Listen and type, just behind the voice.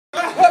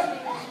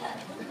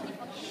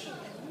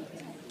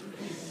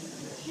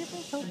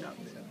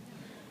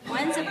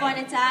Once upon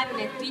a time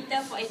in a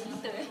Twitter for a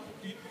Twitter.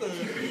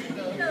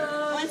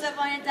 Once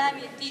upon a time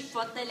in Tweet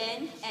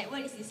Potterland,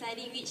 Edward is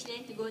deciding which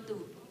land to go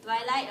to,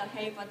 Twilight or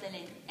Harry Potter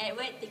land.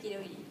 Edward, take it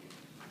away.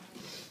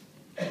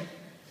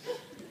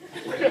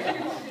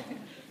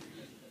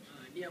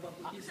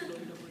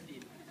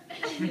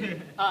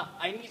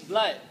 I need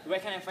blood. Where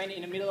can I find it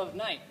in the middle of the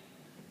night?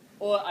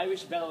 Or I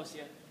wish Bella was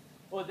here.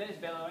 Oh, there's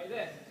Bella right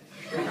there.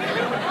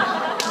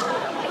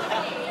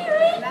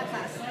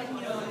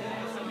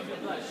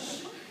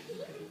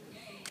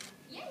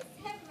 Yes,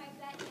 have my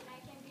blood and I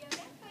can be a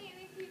vampire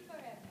with you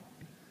forever.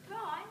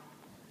 Ron?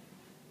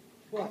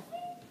 What?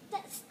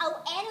 That's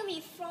our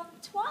enemy from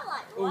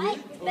Twilight, Oh, right?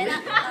 really? Oh,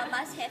 Bella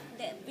must have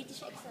the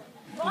British accent.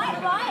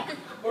 Right.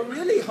 Oh,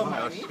 really,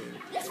 Hermione?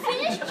 Let's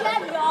finish,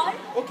 Jen, Ron.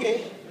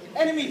 Okay.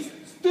 Enemies,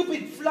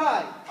 stupid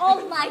fly.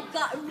 Oh my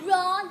God,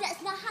 Ron,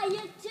 that's not how you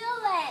do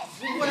it.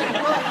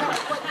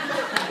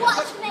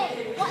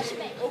 Watch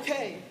me.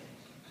 Okay.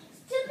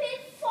 Stupid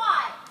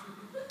fly.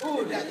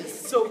 Oh, that is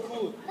so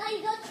cool. Now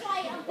you go try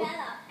it on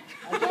Bella.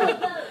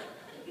 Go.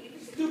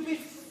 Stupid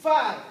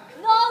fly.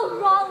 No,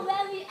 Ron,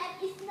 where we at?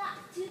 It's not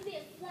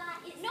stupid fly.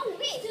 It's No,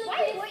 wait. stupid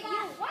Why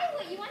fly.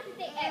 would you want to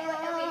take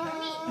Edward away from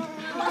me?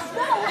 What's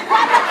wrong?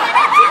 Why would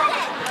I do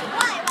that?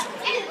 Why?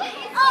 Edward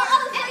is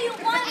So you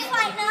want to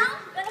fight now?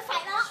 Gonna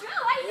fight now? Sure,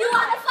 why You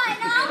not? want to fight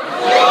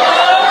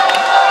now?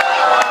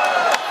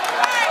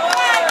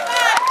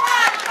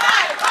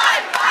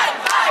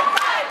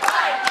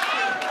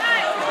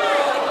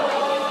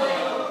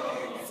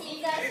 See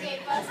you guys get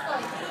first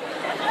point.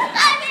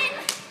 I win!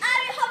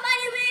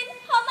 Hermione win!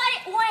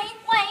 Hermione,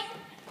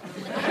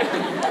 win!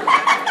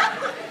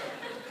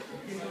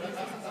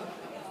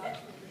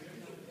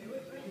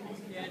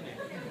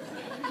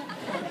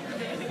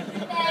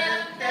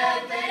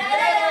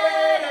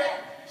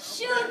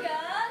 Sugar,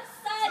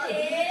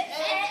 sardine,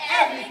 and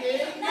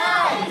everything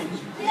nice.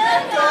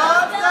 Look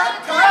up the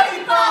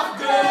curry puff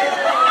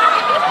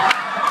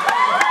girl.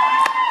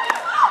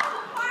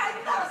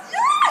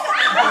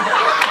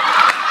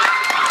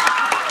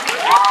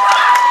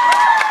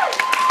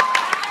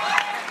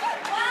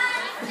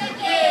 Once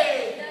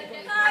again,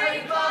 the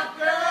curry puff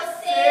girl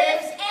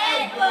saves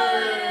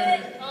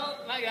Edward. Oh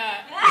my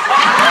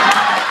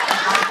God.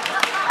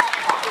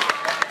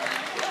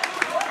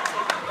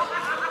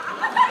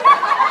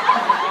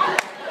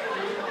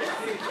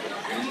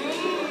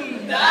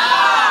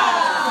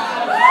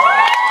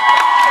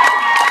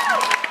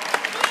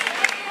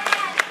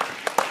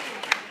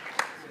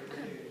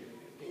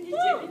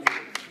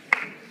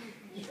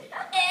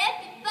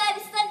 Everybody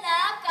stand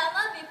up, come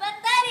on people,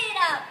 turn it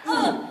up.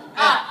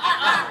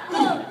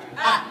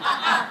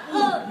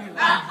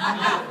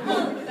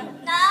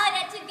 Now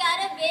that you got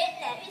a bit,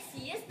 let me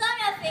see you stomp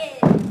your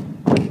feet.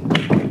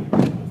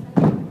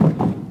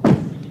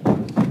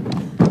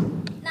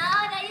 Now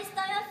that you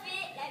stomp your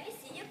feet, let me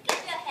see you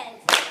clap your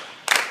hands.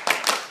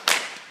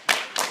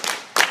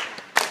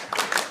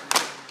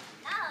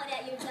 Now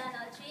that you've done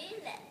all three,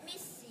 let me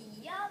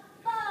see your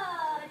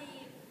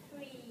body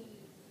free.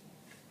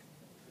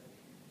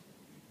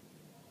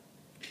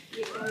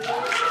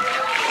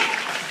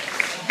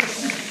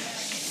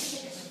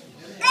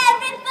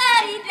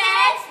 Everybody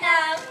dance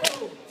now.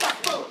 Two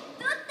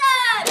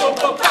times.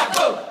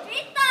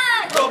 Three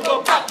times.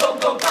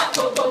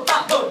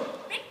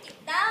 Break it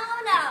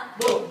down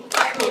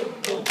now.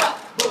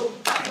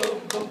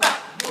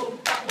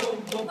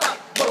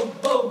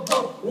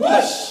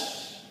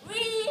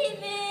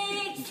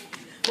 Remix.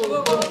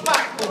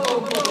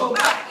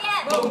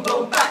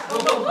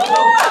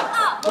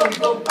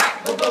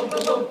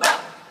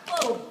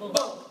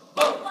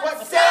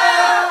 What's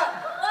up?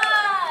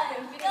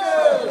 1, 2,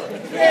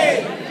 3.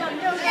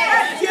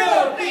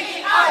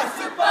 S-U-P-R,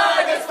 super,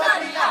 that's what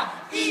we are.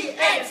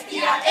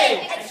 E-X-T-R-A,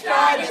 extra,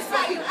 that's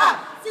what you are.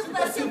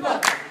 Super,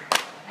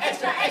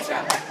 extra,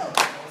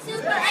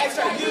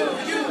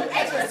 you,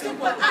 extra,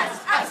 super,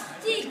 us.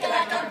 Chica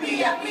like a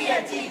pia,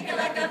 chica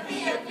like a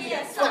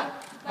pia, swap,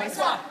 My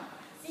swap.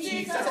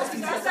 Jesus,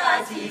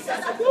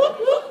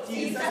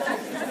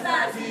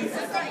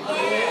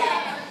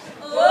 yeah.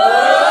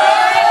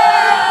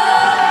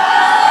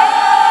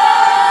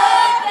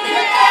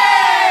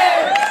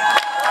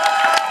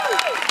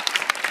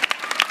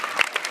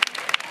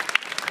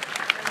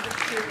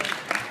 Thank you.